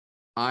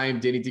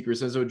I'm Danny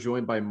DeCrescenzo,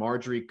 joined by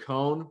Marjorie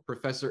Cohn,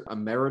 Professor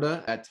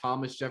Emerita at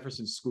Thomas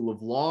Jefferson School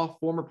of Law,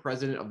 former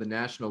president of the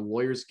National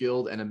Lawyers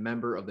Guild, and a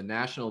member of the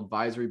National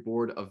Advisory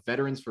Board of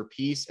Veterans for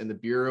Peace and the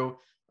Bureau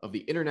of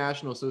the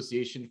International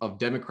Association of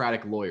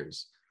Democratic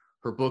Lawyers.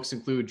 Her books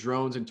include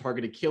Drones and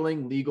Targeted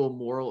Killing, Legal,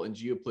 Moral, and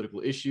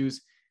Geopolitical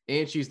Issues,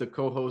 and she's the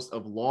co-host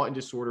of Law and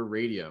Disorder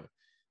Radio.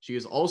 She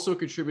is also a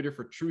contributor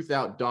for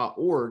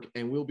truthout.org,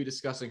 and we'll be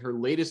discussing her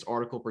latest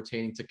article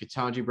pertaining to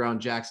Ketanji Brown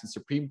Jackson's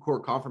Supreme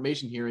Court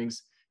confirmation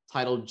hearings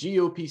titled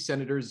GOP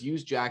Senators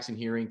Use Jackson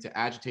Hearing to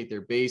Agitate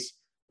Their Base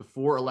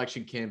Before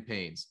Election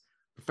Campaigns.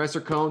 Professor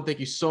Cohn,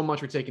 thank you so much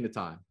for taking the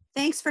time.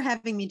 Thanks for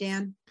having me,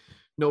 Dan.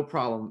 No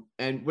problem.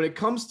 And when it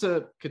comes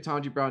to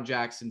Ketanji Brown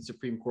Jackson's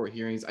Supreme Court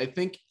hearings, I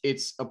think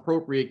it's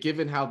appropriate,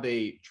 given how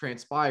they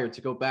transpired,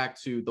 to go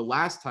back to the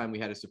last time we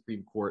had a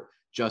Supreme Court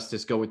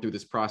justice going through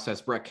this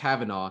process, Brett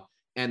Kavanaugh,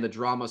 and the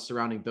drama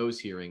surrounding those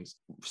hearings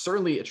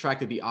certainly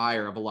attracted the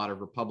ire of a lot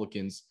of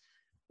Republicans.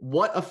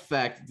 What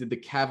effect did the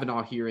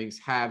Kavanaugh hearings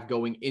have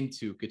going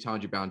into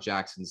Ketanji Brown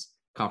Jackson's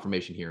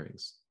confirmation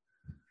hearings?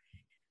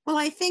 Well,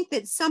 I think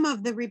that some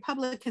of the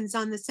Republicans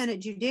on the Senate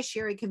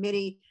Judiciary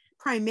Committee,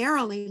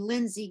 primarily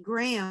Lindsey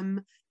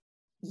Graham,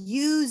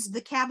 used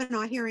the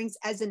Kavanaugh hearings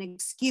as an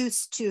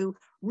excuse to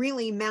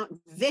really mount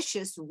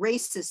vicious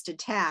racist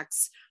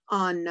attacks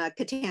on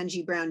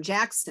Ketanji Brown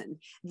Jackson.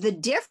 The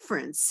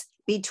difference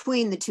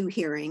between the two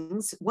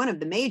hearings, one of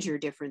the major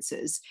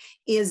differences,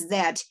 is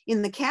that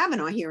in the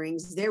Kavanaugh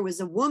hearings, there was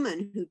a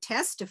woman who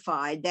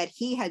testified that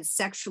he had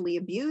sexually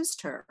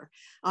abused her.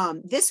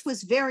 This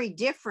was very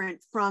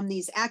different from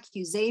these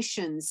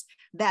accusations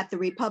that the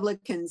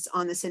Republicans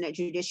on the Senate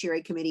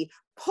Judiciary Committee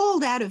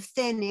pulled out of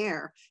thin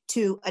air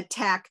to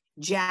attack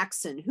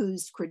Jackson,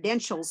 whose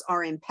credentials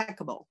are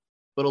impeccable.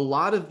 But a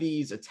lot of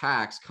these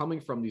attacks coming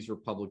from these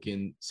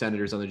Republican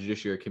senators on the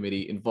Judiciary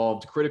Committee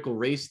involved critical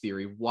race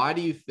theory. Why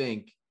do you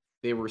think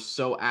they were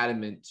so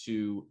adamant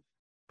to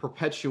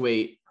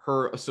perpetuate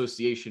her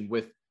association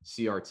with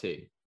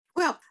CRT?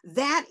 Well,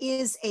 that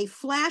is a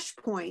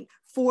flashpoint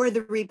for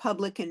the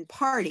Republican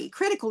Party.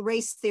 Critical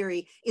race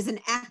theory is an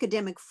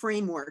academic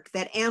framework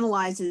that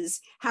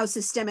analyzes how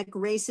systemic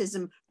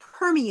racism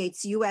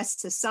permeates U.S.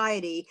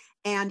 society,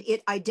 and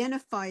it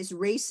identifies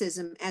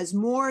racism as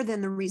more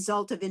than the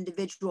result of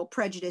individual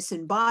prejudice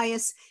and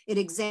bias. It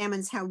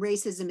examines how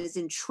racism is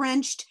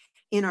entrenched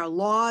in our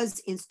laws,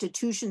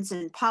 institutions,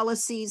 and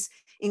policies,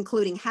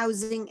 including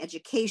housing,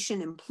 education,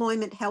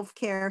 employment,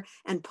 healthcare,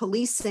 and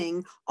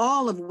policing,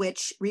 all of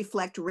which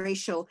reflect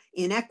racial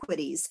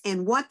inequities.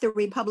 And what the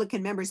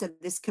Republican members of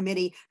this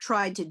committee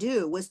tried to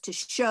do was to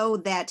show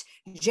that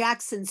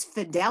Jackson's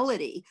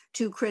fidelity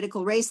to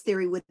critical race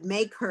theory would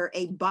make her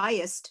a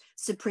biased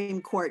Supreme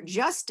Court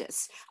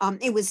justice.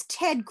 It was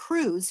Ted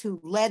Cruz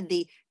who led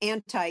the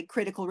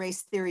anti-critical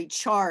race theory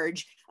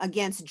charge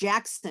against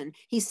Jackson.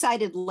 He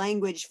cited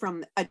language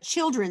from a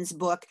children's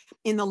book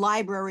in the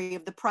library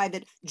of the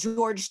private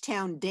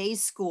Georgetown Day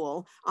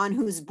School, on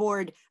whose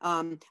board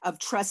of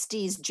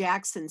trustees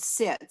Jackson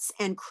sits.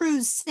 And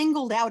Cruz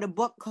singled out a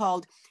book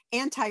called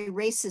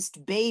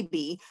Anti-Racist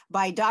Baby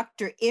by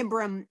Dr.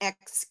 Ibram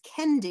X.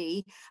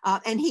 Kendi,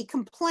 and he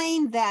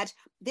complained that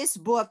this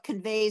book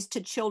conveys to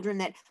children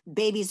that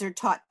babies are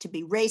taught to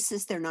be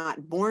racist, they're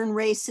not born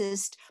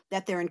racist,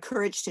 that they're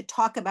encouraged to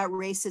talk about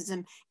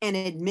racism and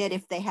admit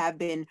if they have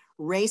been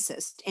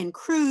racist. And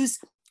Cruz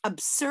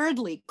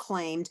absurdly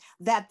claimed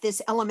that this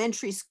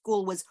elementary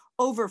school was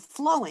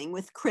overflowing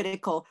with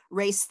critical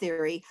race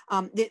theory,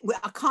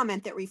 a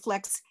comment that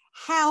reflects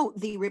how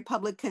the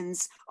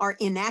Republicans are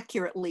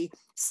inaccurately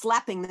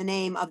slapping the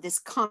name of this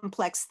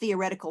complex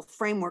theoretical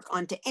framework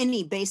onto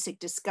any basic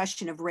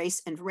discussion of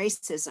race and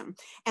racism.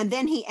 And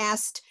then he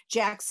asked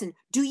Jackson,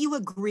 "Do you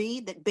agree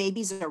that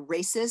babies are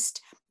racist?"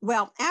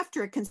 Well,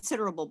 after a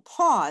considerable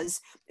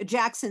pause,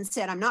 Jackson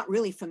said, "I'm not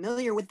really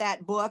familiar with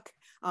that book.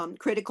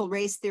 Critical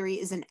race theory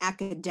is an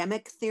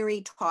academic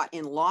theory taught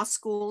in law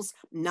schools,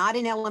 not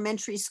in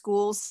elementary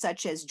schools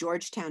such as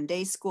Georgetown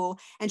Day School."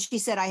 And she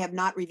said, "I have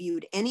not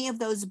reviewed any of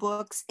those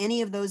books,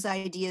 any of those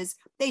ideas.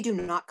 They do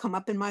not come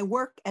up in my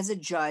work as a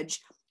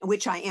judge,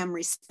 which I am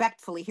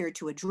respectfully here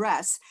to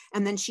address."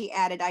 And then she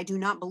added, "I do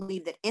not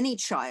believe that any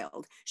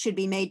child should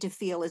be made to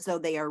feel as though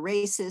they are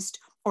racist,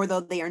 or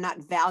though they are not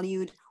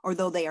valued, or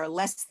though they are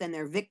less than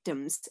their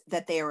victims,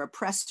 that they are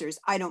oppressors.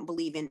 I don't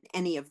believe in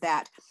any of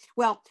that."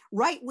 Well,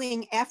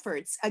 right-wing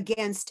efforts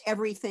against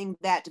everything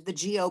that the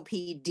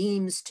GOP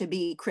deems to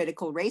be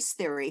critical race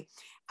theory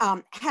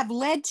have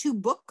led to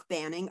book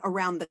banning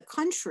around the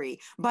country.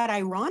 But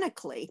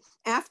ironically,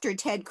 after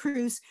Ted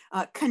Cruz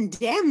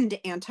condemned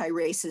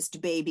Anti-Racist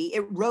Baby,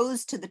 it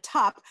rose to the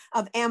top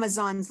of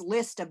Amazon's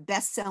list of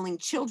best-selling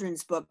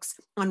children's books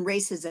on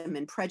racism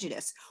and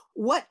prejudice.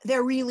 what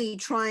they're really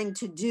trying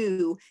to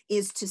do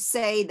is to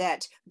say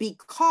that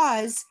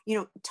because,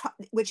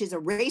 which is a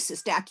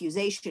racist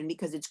accusation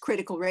because it's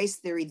critical race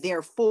theory,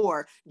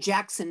 therefore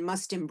Jackson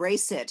must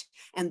embrace it,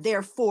 and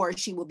therefore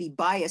she will be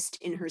biased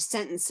in her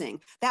sentencing.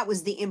 That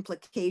was the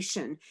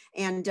implication.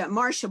 And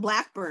Marsha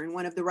Blackburn,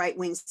 one of the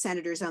right-wing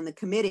senators on the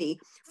committee,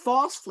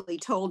 falsely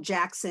told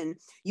Jackson,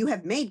 "You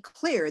have made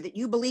clear that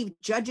you believe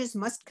judges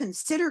must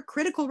consider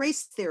critical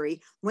race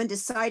theory when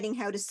deciding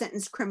how to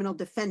sentence criminal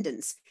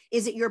defendants.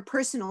 Is it your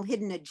personal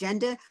hidden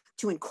agenda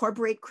to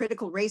incorporate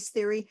critical race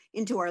theory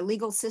into our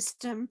legal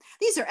system?"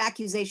 These are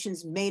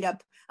accusations made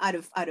up out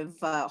of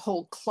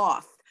whole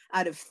cloth,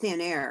 out of thin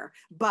air,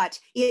 but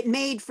it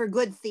made for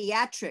good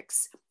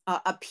theatrics,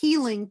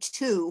 appealing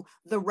to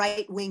the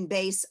right-wing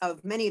base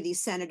of many of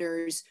these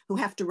senators who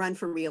have to run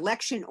for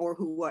re-election or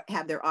who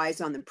have their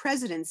eyes on the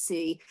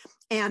presidency.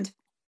 And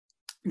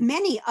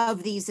many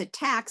of these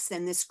attacks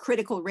and this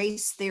critical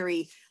race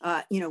theory,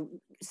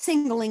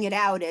 singling it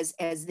out as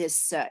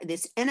this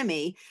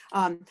enemy,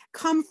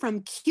 come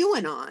from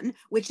QAnon,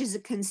 which is a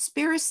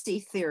conspiracy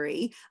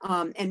theory,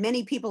 and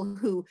many people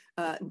who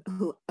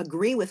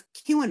agree with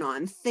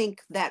QAnon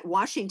think that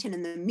Washington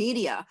and the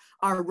media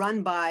are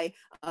run by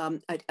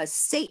a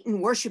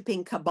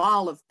Satan-worshiping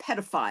cabal of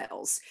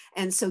pedophiles.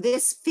 And so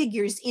this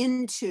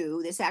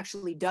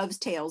actually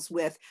dovetails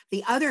with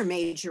the other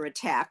major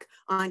attack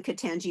on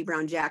Ketanji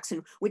Brown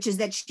Jackson, which is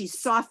that she's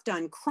soft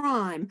on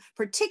crime,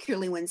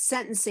 particularly when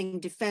sentencing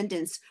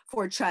defendants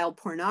for child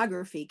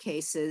pornography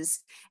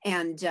cases.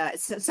 And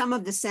so some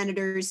of the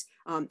senators,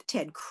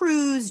 Ted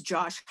Cruz,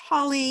 Josh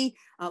Hawley,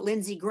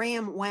 Lindsey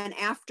Graham, went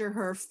after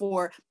her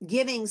for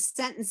giving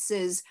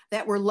sentences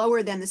that were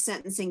lower than the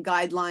sentencing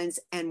guidelines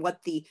and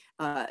what the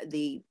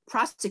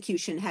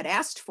prosecution had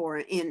asked for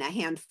in a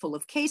handful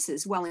of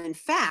cases. Well, in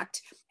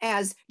fact,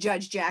 as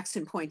Judge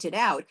Jackson pointed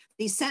out,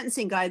 these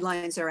sentencing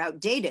guidelines are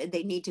outdated.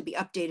 They need to be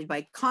updated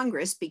by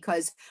Congress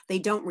because they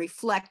don't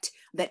reflect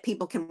that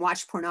people can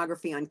watch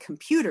pornography on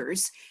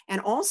computers.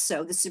 And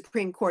also, the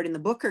Supreme Court in the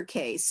Booker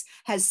case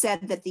has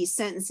said that these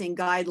sentencing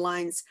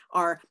guidelines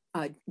are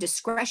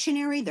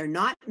discretionary, they're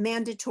not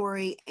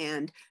mandatory.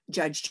 And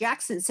Judge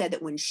Jackson said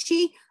that when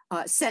she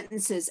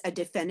sentences a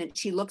defendant,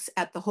 she looks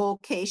at the whole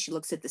case, she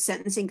looks at the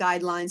sentencing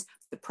guidelines,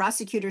 the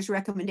prosecutor's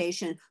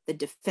recommendation, the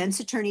defense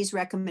attorney's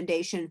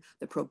recommendation,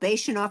 the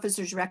probation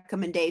officer's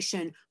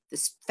recommendation,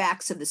 the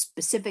facts of the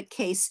specific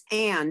case,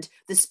 and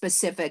the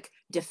specific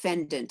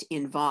defendant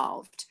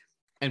involved.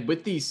 And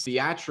with these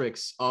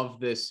theatrics of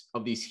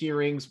these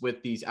hearings,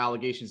 with these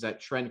allegations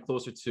that trend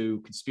closer to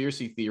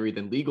conspiracy theory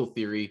than legal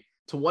theory,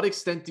 to what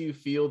extent do you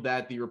feel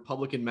that the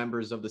Republican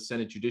members of the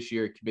Senate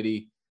Judiciary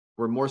Committee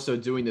were more so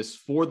doing this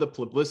for the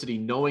publicity,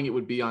 knowing it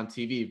would be on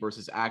TV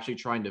versus actually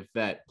trying to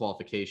vet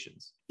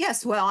qualifications?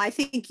 Yes, well, I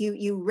think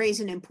you raise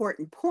an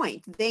important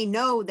point. They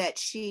know that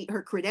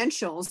her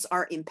credentials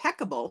are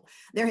impeccable.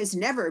 There has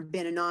never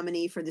been a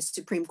nominee for the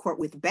Supreme Court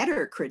with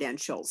better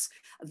credentials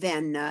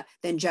than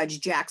Judge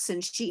Jackson.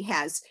 She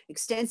has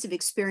extensive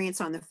experience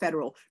on the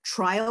federal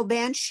trial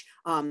bench,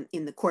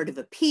 in the Court of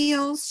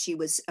Appeals. She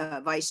was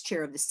vice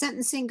chair of the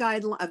Sentencing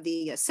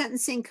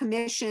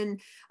Commission.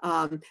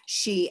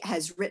 She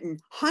has written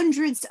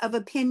hundreds of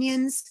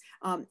opinions.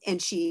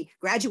 And she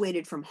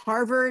graduated from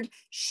Harvard.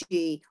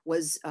 She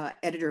was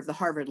editor of the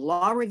Harvard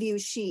Law Review.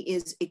 She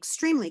is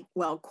extremely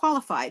well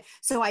qualified.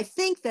 So I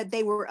think that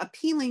they were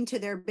appealing to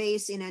their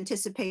base in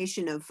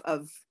anticipation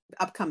of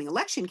upcoming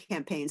election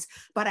campaigns.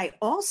 But I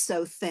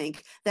also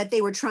think that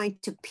they were trying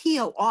to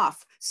peel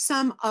off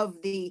some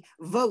of the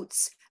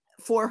votes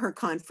for her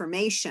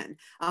confirmation.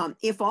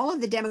 If all of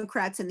the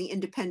Democrats and the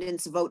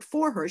independents vote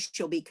for her,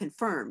 she'll be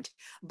confirmed.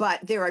 But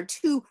there are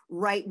two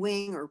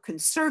right-wing or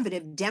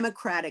conservative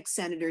Democratic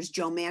senators,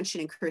 Joe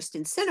Manchin and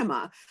Kyrsten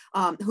Sinema,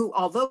 who,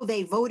 although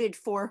they voted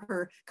for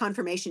her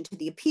confirmation to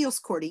the appeals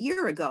court a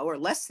year ago, or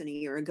less than a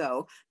year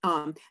ago,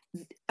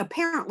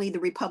 apparently the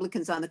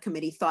Republicans on the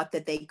committee thought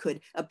that they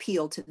could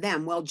appeal to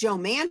them. Well, Joe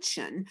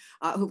Manchin,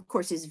 who of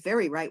course is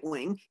very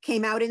right-wing,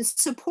 came out in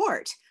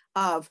support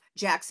of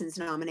Jackson's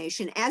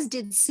nomination, as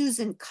did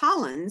Susan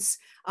Collins,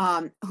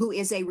 who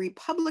is a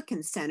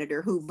Republican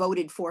senator who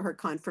voted for her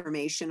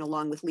confirmation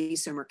along with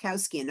Lisa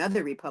Murkowski,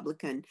 another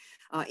Republican,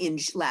 in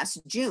last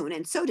June.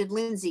 And so did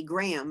Lindsey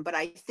Graham. But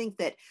I think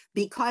that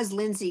because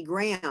Lindsey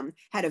Graham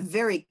had a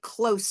very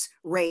close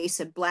race,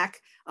 a Black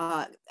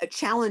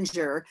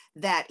challenger,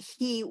 that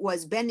he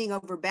was bending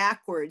over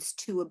backwards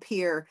to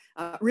appear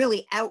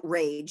really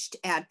outraged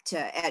at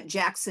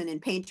Jackson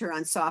and paint her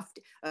on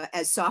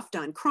as soft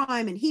on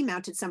crime. And he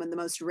mounted some of the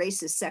most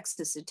racist,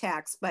 sexist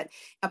attacks. But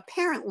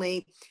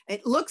apparently,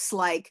 it looks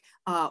like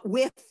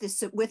with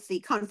the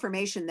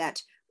confirmation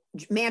that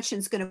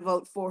Manchin's going to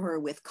vote for her,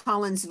 with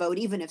Collins' vote,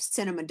 even if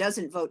Sinema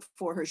doesn't vote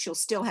for her, she'll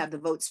still have the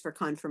votes for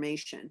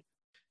confirmation.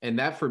 And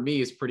that for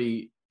me is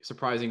pretty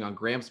surprising on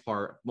Graham's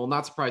part. Well,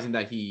 not surprising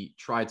that he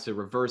tried to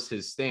reverse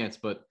his stance,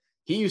 but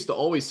he used to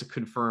always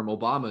confirm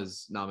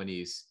Obama's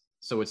nominees.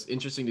 So it's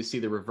interesting to see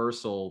the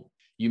reversal.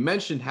 You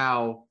mentioned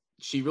how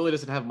she really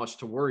doesn't have much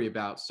to worry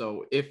about.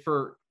 So if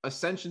her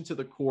ascension to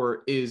the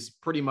court is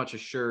pretty much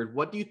assured,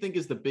 what do you think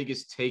is the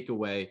biggest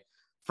takeaway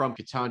from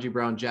Ketanji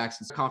Brown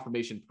Jackson's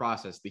confirmation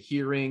process, the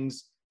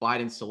hearings,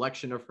 Biden's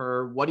selection of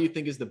her? What do you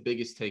think is the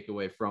biggest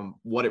takeaway from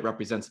what it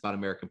represents about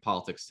American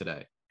politics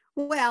today?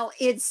 Well,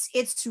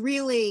 it's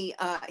really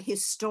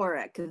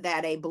historic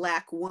that a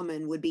Black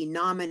woman would be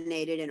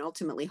nominated and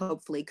ultimately,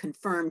 hopefully,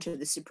 confirmed to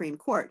the Supreme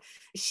Court.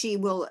 She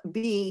will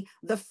be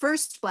the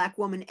first Black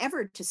woman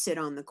ever to sit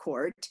on the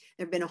court.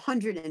 There have been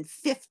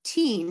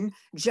 115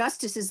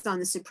 justices on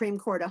the Supreme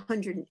Court.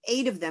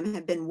 108 of them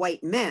have been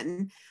white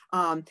men.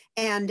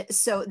 And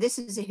so this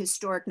is a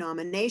historic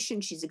nomination.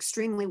 She's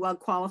extremely well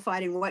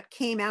qualified. And what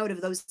came out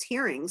of those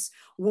hearings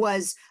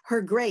was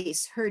her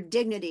grace, her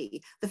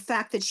dignity, the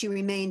fact that she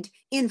remained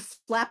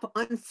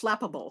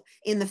unflappable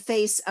in the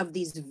face of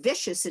these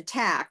vicious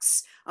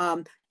attacks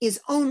is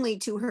only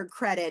to her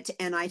credit.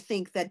 And I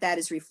think that that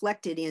is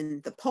reflected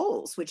in the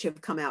polls, which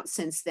have come out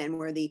since then,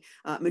 where the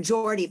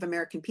majority of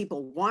American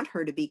people want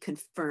her to be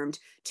confirmed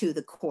to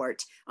the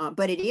court.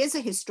 But it is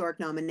a historic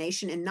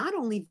nomination. And not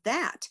only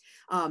that,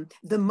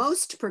 the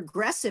most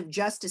progressive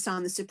justice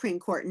on the Supreme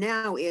Court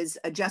now is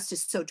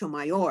Justice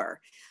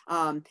Sotomayor.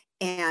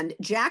 And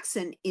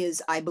Jackson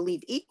is, I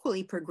believe,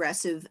 equally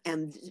progressive,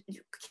 and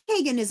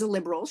Kagan is a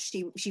liberal.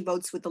 She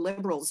votes with the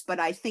liberals, but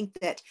I think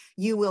that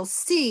you will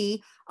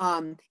see,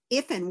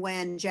 if and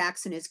when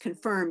Jackson is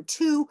confirmed,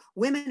 two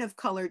women of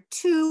color,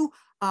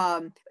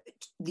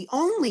 the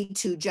only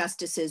two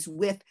justices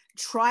with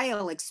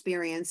trial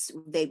experience.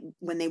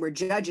 When they were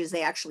judges,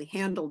 they actually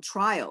handled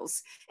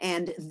trials,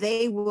 and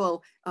they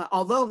will,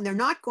 although they're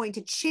not going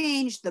to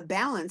change the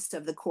balance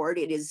of the court,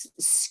 it is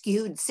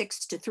skewed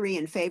 6-3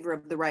 in favor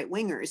of the right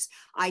wingers.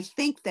 I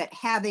think that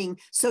having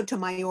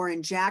Sotomayor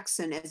and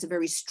Jackson as a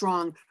very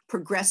strong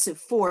progressive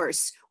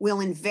force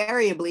will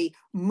invariably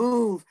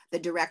move the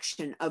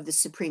direction of the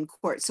Supreme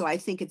Court. So I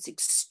think it's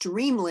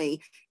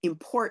extremely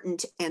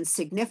important and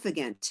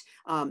significant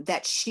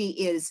that she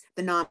is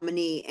the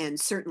nominee, and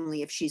certainly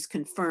if she's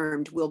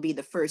confirmed, will be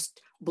the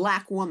first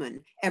Black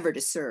woman ever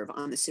to serve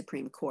on the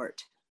Supreme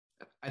Court.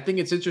 I think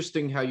it's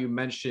interesting how you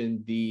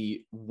mentioned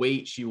the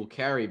weight she will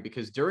carry,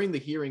 because during the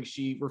hearing,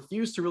 she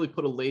refused to really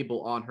put a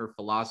label on her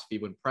philosophy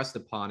when pressed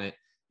upon it.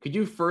 Could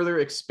you further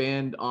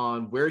expand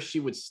on where she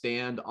would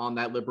stand on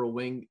that liberal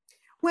wing?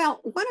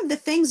 Well, one of the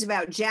things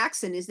about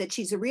Jackson is that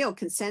she's a real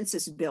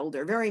consensus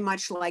builder, very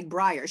much like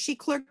Breyer. She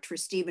clerked for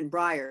Stephen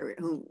Breyer,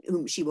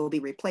 whom she will be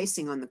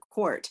replacing on the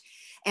court.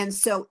 And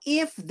so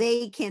if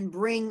they can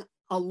bring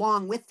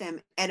along with them,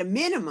 at a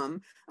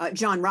minimum,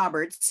 John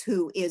Roberts,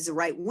 who is a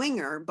right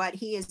winger, but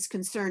he is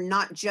concerned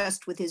not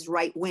just with his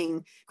right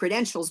wing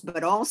credentials,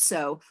 but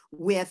also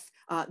with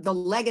the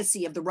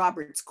legacy of the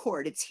Roberts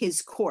court. It's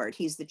his court.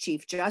 He's the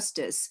Chief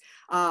Justice.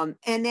 And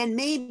then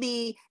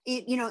maybe,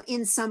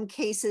 in some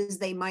cases,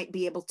 they might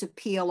be able to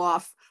peel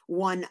off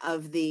one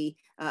of the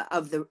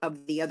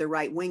other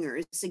right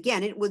wingers.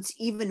 Again, it was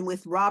even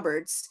with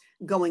Roberts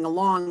going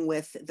along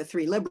with the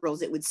three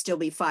liberals, it would still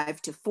be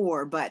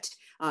 5-4. But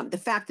the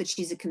fact that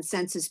she's a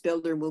consensus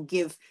builder will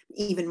give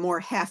even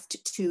more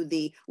heft to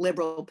the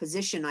liberal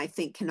position, I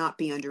think, cannot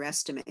be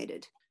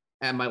underestimated.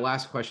 And my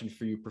last question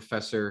for you,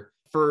 Professor.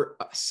 For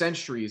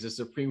centuries, the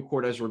Supreme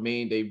Court has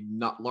remained a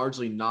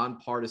largely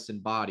nonpartisan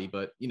body.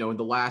 But, in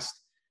the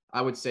last,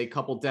 I would say,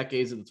 couple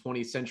decades of the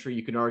 20th century,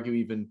 you can argue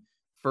even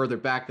further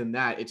back than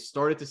that, it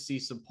started to see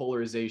some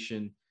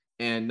polarization.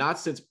 And not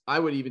since, I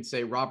would even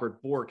say,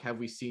 Robert Bork have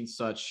we seen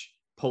such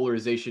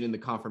polarization in the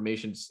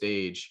confirmation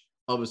stage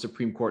of a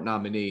Supreme Court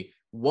nominee.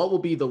 What will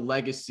be the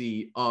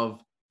legacy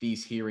of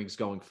these hearings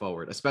going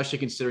forward, especially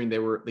considering they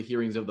were the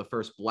hearings of the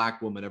first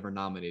Black woman ever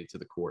nominated to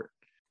the court?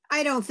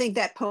 I don't think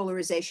that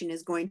polarization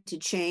is going to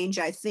change.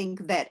 I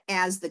think that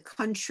as the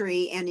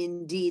country and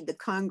indeed the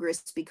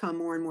Congress become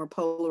more and more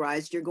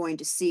polarized, you're going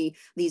to see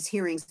these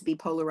hearings be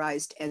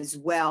polarized as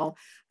well.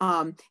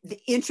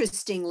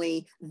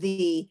 Interestingly,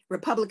 the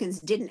Republicans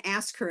didn't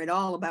ask her at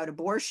all about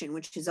abortion,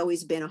 which has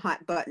always been a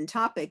hot button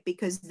topic,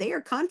 because they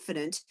are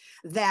confident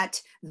that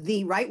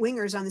the right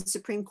wingers on the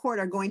Supreme Court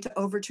are going to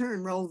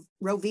overturn Roe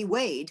v.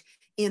 Wade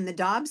in the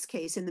Dobbs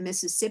case, in the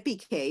Mississippi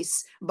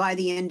case, by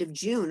the end of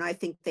June. I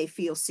think they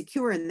feel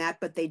secure in that,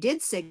 but they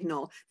did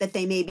signal that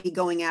they may be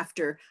going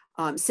after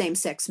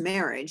same-sex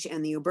marriage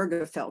and the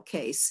Obergefell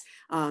case.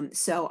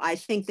 So I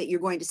think that you're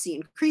going to see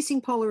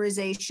increasing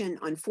polarization.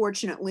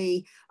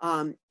 Unfortunately,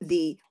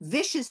 the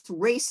vicious,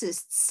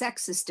 racist,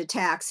 sexist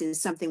attacks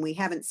is something we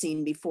haven't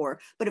seen before.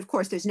 But of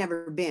course, there's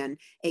never been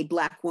a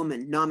Black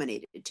woman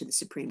nominated to the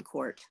Supreme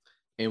Court.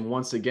 And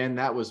once again,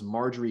 that was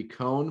Marjorie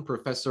Cohn,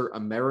 Professor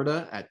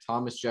Emerita at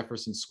Thomas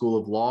Jefferson School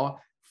of Law,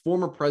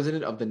 former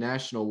president of the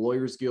National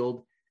Lawyers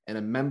Guild, and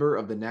a member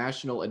of the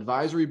National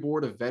Advisory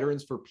Board of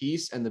Veterans for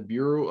Peace and the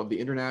Bureau of the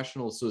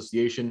International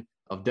Association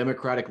of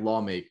Democratic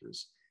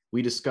Lawmakers.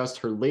 We discussed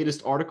her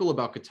latest article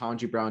about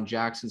Ketanji Brown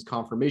Jackson's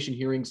confirmation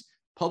hearings,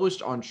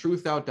 published on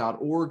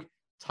truthout.org,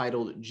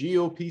 titled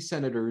 "GOP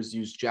Senators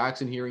Use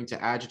Jackson Hearing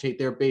to Agitate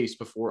Their Base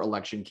Before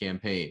Election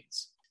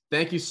Campaigns."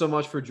 Thank you so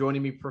much for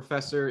joining me,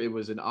 Professor. It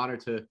was an honor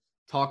to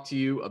talk to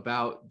you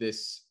about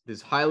this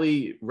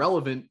highly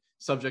relevant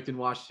subject in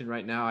Washington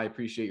right now. I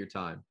appreciate your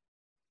time.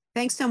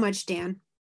 Thanks so much, Dan.